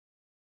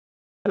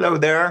Hello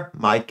there,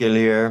 Michael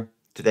here.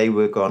 Today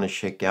we're going to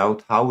check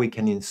out how we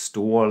can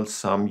install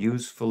some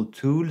useful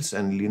tools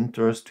and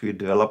linters to your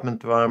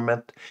development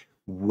environment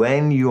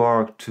when you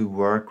are to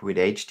work with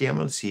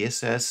HTML,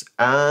 CSS,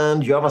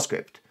 and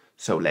JavaScript.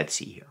 So let's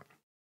see here.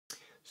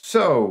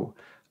 So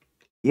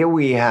here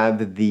we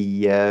have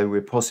the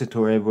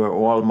repository where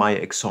all my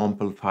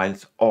example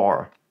files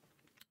are.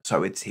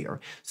 So it's here.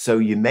 So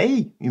you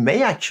may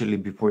actually,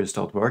 before you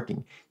start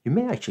working, you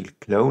may actually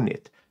clone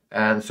it.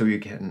 And so you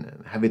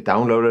can have it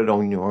downloaded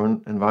on your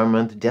own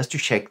environment just to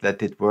check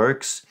that it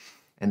works.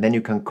 And then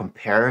you can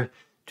compare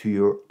to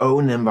your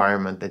own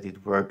environment that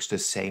it works the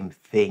same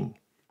thing.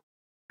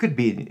 Could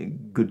be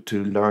good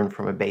to learn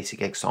from a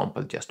basic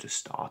example just to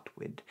start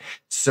with.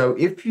 So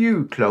if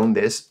you clone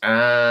this,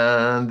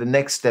 and the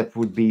next step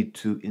would be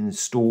to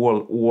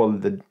install all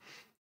the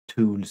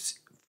tools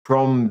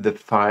from the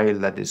file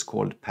that is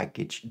called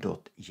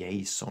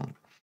package.json.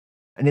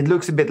 And it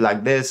looks a bit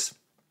like this.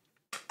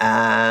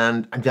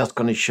 And I'm just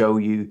going to show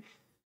you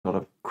sort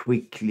of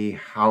quickly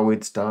how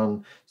it's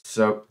done.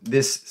 So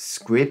this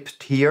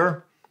script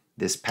here,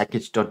 this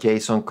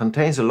package.json,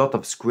 contains a lot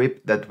of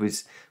script that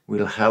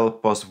will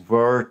help us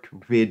work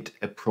with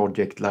a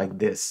project like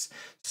this.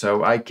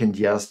 So I can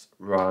just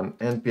run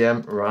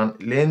npm run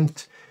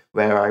lint,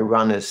 where I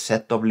run a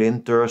set of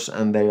linters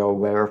and they are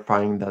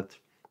verifying that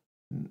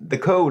the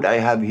code I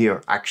have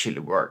here actually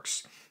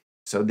works.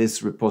 So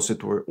this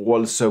repository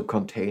also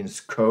contains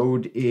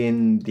code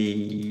in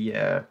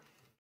the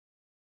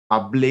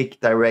public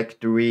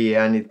directory,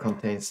 and it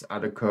contains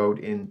other code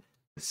in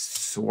the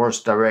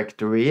source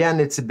directory, and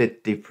it's a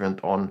bit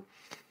different on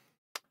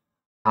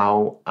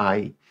how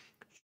I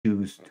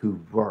choose to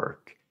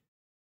work.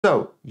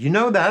 So you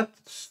know that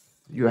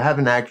you have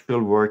an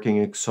actual working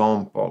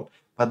example,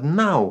 but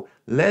now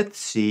let's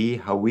see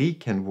how we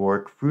can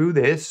work through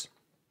this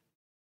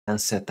and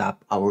set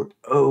up our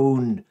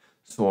own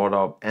sort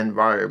of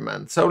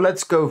environment. So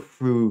let's go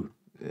through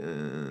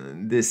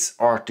this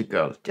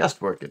article,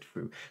 just work it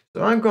through.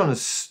 So I'm going to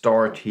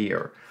start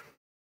here,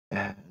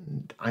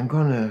 and I'm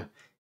going to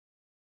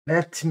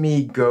let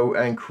me go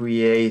and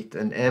create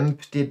an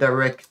empty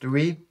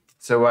directory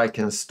so I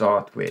can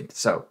start with.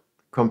 So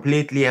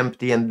completely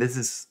empty, and this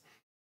is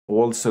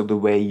also the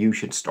way you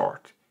should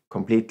start.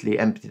 Completely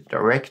empty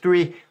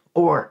directory,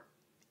 or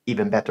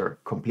even better,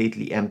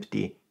 completely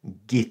empty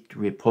Git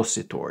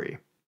repository.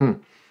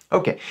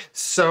 Okay,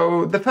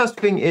 so the first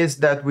thing is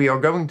that we are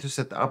going to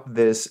set up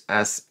this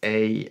as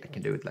I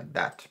can do it like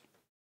that.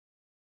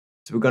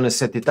 So we're going to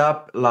set it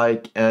up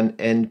like an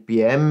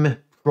NPM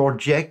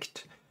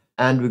project,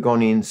 and we're going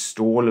to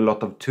install a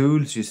lot of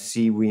tools. You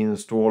see, we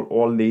install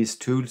all these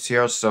tools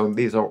here. So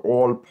these are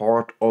all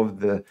part of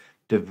the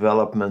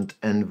development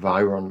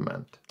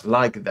environment,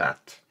 like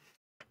that.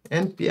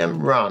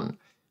 NPM run.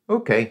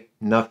 Okay,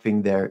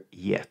 nothing there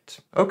yet.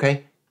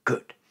 Okay,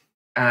 good.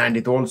 And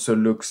it also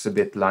looks a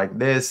bit like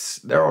this.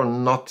 There are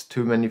not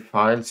too many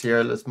files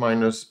here. Let's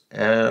minus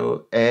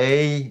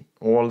LA.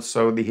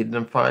 Also the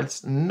hidden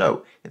files.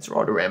 No, it's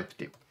rather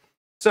empty.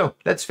 So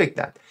let's fix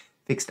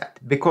that.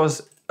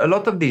 Because a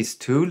lot of these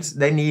tools,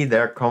 they need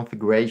their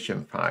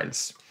configuration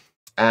files.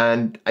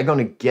 And I'm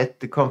going to get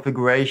the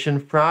configuration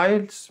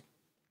files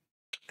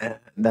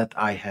that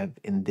I have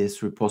in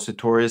this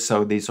repository.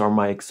 So these are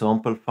my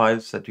example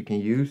files that you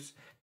can use.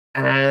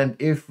 And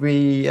if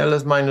we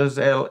ls minus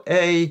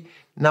LA,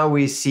 now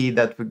we see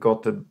that we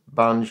got a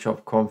bunch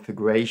of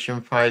configuration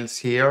files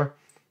here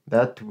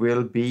that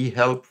will be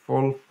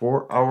helpful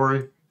for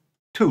our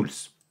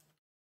tools.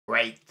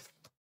 Great.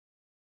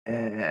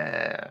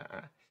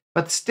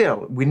 But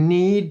still, we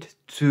need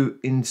to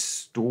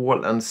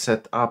install and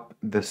set up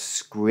the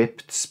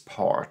scripts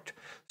part.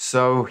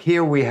 So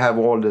here we have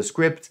all the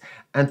scripts,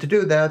 and to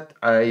do that,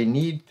 I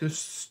need to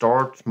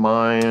start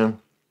my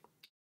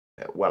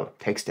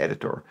text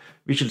editor.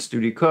 Visual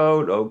Studio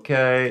Code,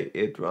 okay,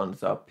 it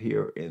runs up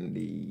here in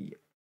the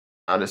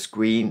other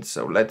screen.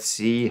 So let's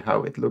see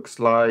how it looks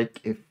like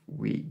if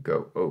we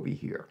go over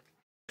here.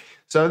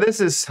 So this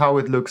is how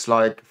it looks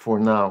like for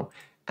now.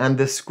 And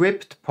the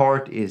script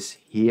part is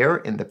here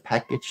in the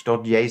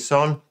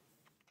package.json.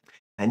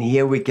 And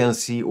here we can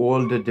see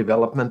all the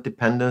development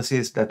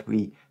dependencies that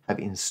we have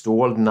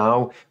installed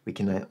now. We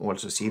can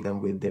also see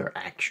them with their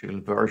actual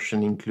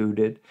version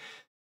included.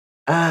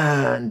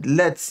 And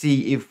let's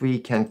see if we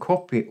can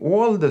copy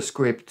all the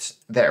scripts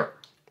there.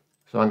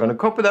 So I'm going to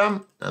copy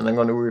them, and I'm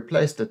going to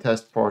replace the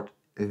test part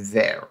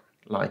there,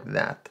 like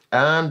that,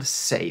 and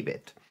save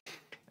it.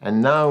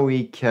 And now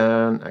we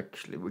can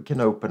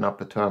open up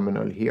a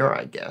terminal here,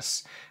 I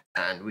guess,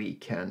 and we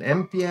can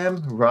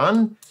npm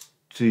run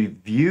to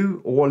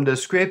view all the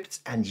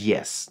scripts, and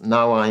yes,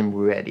 now I'm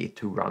ready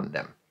to run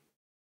them.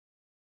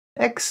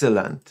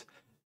 Excellent.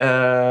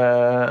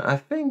 I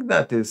think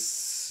that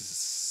is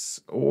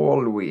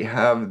all we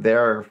have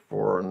there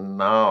for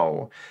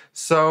now.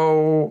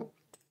 So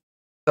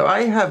So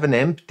I have an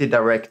empty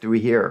directory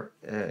here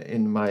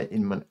in my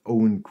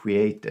own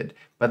created,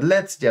 but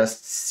let's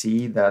just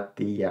see that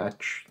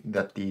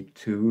the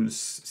tools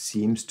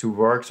seems to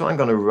work. So I'm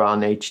going to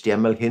run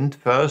HTML hint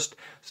first.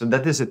 So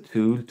that is a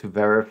tool to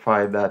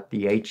verify that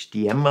the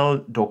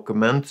HTML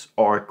documents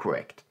are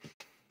correct.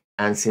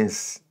 And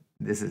since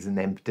this is an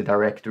empty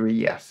directory,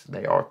 yes,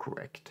 they are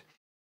correct.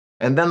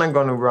 And then I'm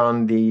going to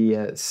run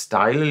the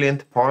style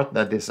lint part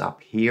that is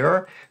up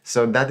here.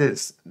 So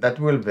that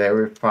will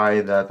verify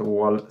that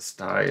all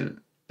style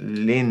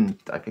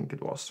lint, I think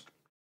it was.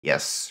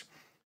 Yes,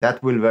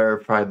 that will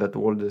verify that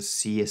all the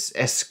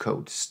CSS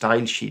code,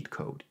 style sheet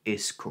code,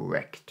 is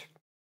correct.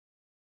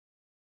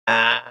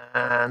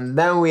 And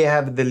then we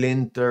have the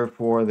linter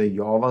for the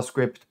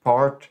JavaScript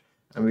part,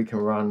 and we can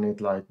run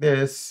it like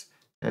this.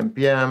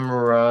 npm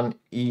run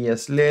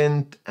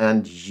eslint,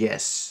 and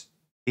yes,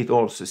 it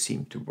also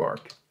seemed to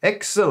work.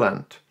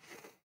 Excellent.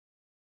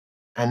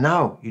 And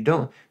now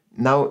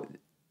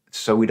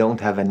so we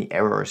don't have any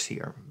errors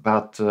here,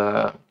 but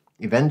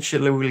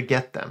eventually we'll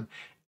get them.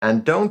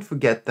 And don't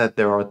forget that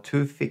there are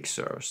two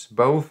fixers,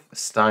 both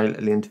style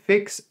lint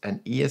fix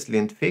and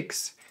eslint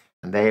fix,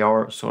 and they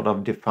are sort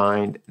of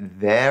defined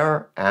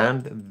there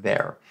and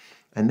there.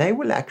 And they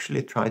will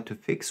actually try to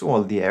fix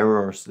all the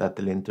errors that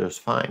the linters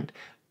find.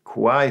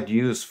 Quite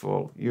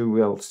useful, you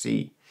will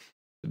see.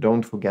 So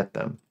don't forget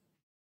them.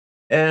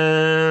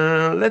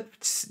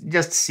 Let's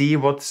just see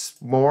what's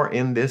more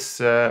in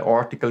this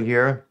article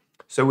here.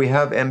 So we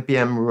have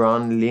npm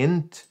run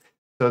lint.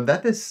 So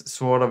that is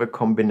sort of a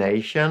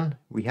combination.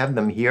 We have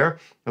them here,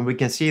 and we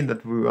can see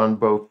that we run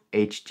both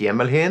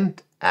HTML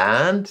hint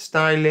and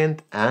style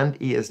lint and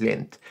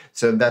eslint.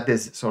 So that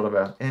is sort of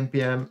a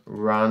npm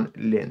run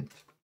lint.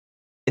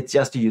 It's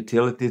just a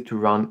utility to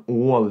run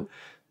all,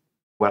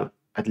 well,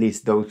 at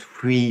least those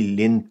three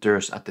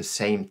linters at the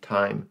same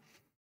time.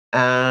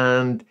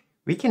 And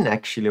we can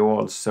actually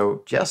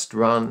also just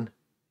run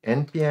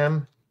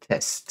npm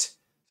test,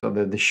 so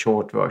the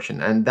short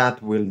version, and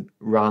that will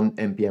run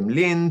npm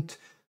lint,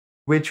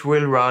 which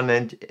will run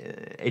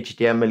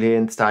HTML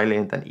lint, style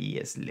lint, and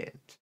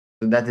eslint.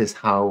 So that is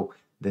how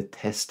the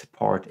test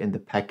part in the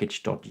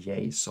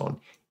package.json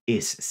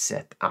is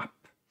set up.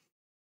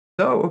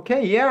 So,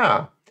 okay,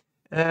 yeah.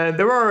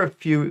 There are a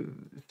few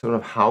sort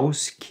of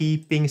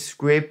housekeeping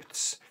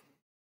scripts.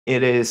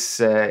 It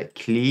is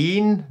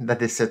clean,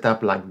 that is set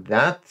up like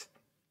that.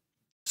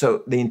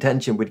 So the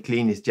intention with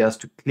clean is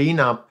just to clean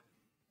up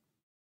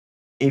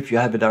if you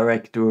have a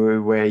directory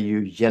where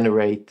you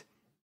generate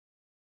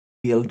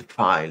build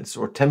files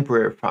or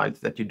temporary files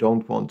that you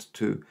don't want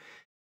to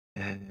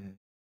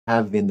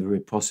have in the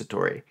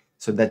repository.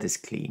 So that is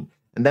clean.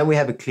 And then we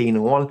have a clean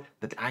all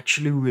that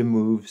actually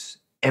removes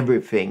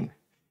everything.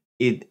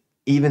 It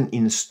even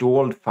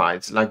installed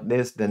files like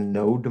this, the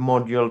node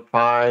module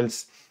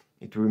files.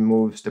 It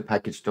removes the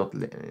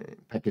package.json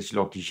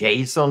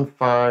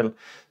file.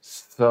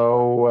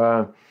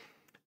 So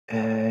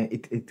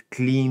it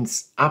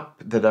cleans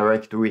up the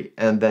directory,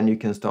 and then you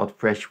can start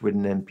fresh with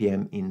an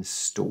npm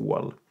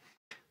install.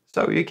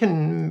 So you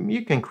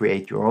can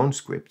create your own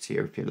scripts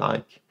here if you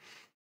like.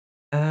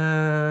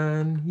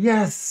 And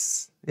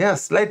yes,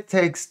 let's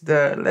take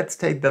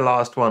the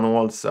last one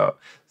also.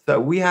 So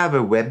we have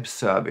a web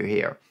server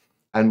here,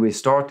 and we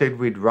started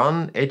with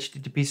run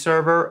HTTP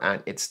server,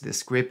 and it's the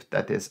script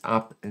that is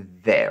up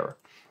there.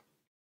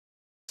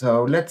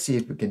 So let's see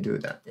if we can do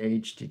that.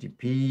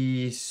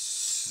 HTTP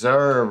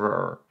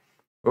server.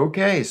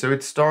 Okay, so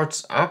it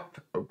starts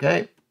up.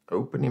 Okay,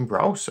 open in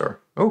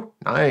browser. Oh,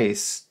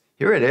 nice.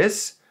 Here it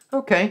is.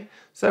 Okay,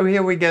 so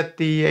here we get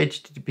the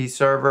HTTP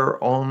server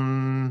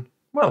on,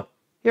 well,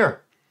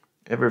 here.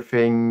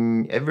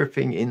 Everything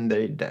in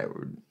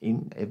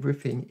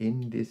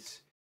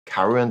this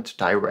current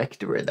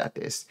directory, that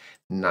is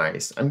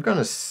nice. I'm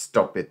gonna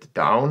stop it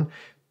down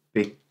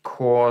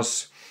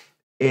because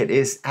it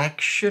is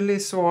actually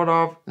sort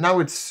of, now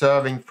it's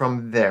serving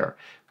from there,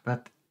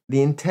 but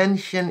the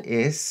intention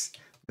is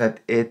that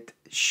it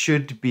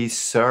should be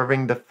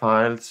serving the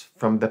files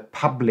from the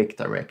public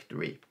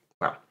directory.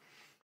 Well,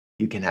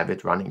 you can have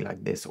it running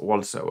like this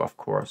also, of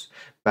course,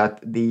 but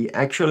the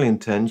actual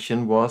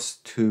intention was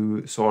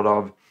to sort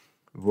of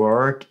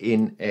work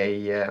in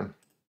a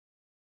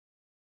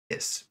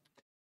this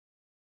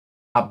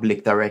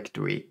public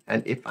directory.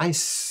 And if I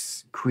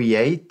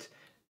create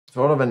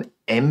sort of an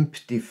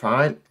empty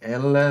file,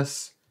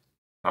 ls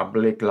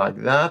public like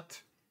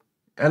that,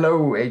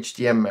 hello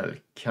HTML,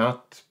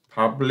 cut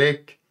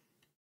public,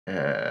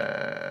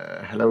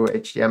 hello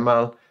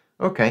HTML.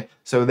 Okay,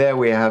 so there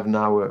we have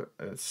now a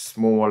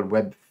small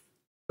web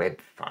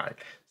file.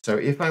 So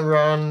if I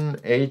run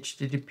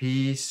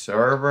HTTP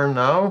server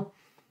now,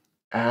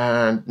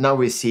 and now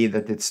we see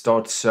that it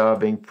starts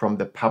serving from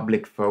the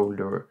public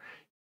folder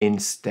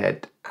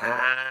instead.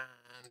 And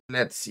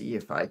let's see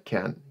if I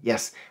can.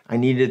 Yes, I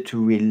needed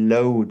to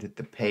reload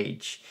the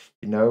page,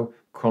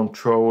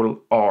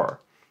 Control R,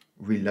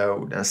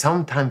 reload. And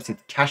sometimes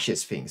it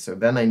caches things, so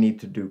then I need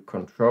to do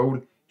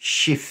Control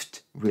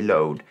Shift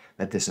reload.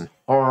 That is a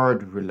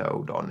hard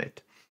reload on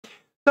it.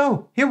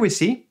 So here we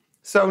see.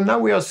 So now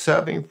we are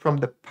serving from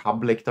the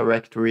public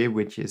directory,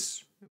 which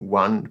is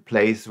one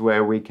place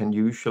where we can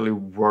usually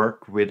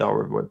work with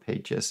our web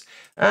pages.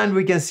 And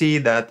we can see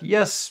that,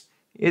 yes,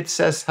 it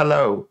says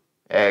hello.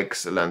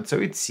 Excellent. So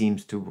it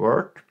seems to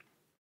work.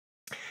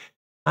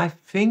 I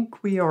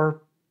think we are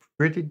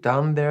pretty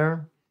done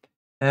there.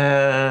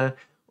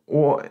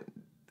 Or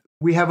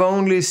we have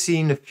only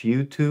seen a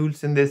few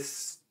tools in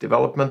this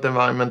development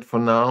environment for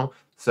now,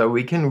 so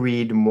we can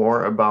read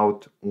more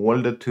about all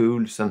the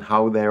tools and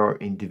how they are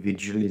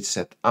individually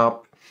set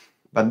up.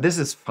 But this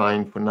is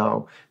fine for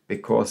now,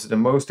 because the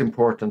most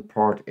important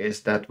part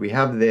is that we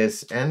have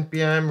this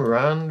npm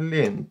run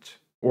lint,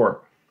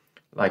 or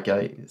like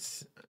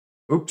oops,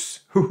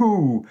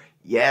 hoo-hoo,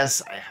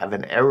 yes, I have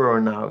an error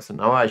now, so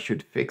now I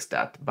should fix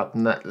that, but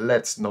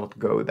let's not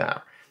go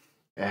there.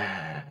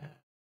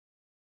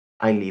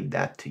 I leave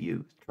that to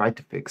you. Try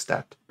to fix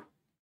that.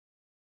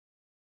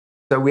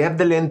 So we have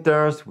the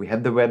linters, we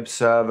have the web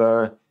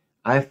server.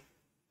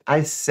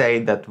 I say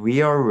that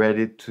we are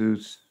ready to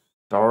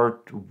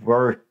start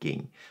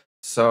working.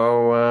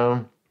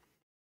 So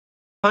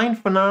fine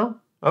for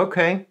now.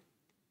 Okay.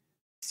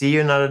 See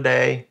you another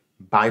day.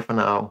 Bye for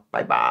now.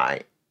 Bye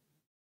bye.